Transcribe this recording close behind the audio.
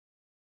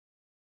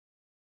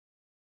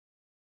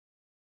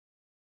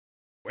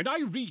When I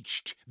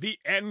reached the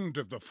end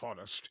of the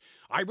forest,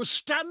 I was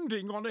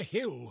standing on a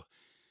hill.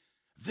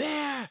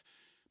 There,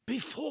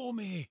 before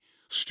me,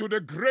 stood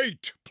a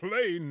great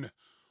plain.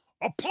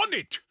 Upon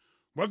it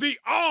were the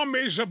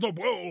armies of the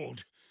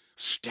world,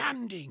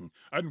 standing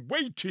and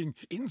waiting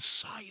in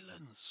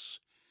silence.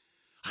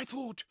 I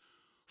thought,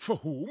 for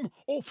whom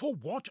or for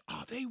what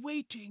are they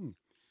waiting?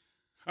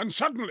 And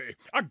suddenly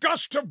a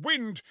gust of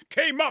wind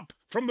came up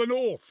from the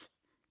north.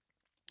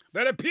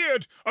 There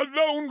appeared a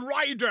lone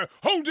rider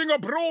holding a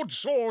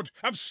broadsword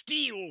of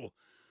steel.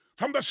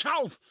 From the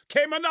south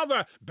came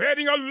another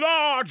bearing a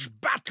large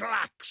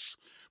battle-axe.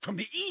 From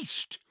the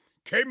east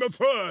came a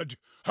third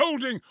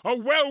holding a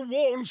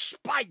well-worn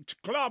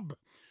spiked club.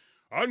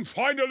 And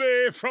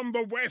finally from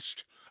the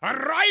west, a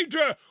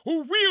rider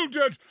who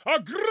wielded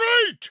a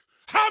great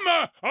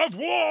hammer of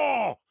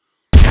war.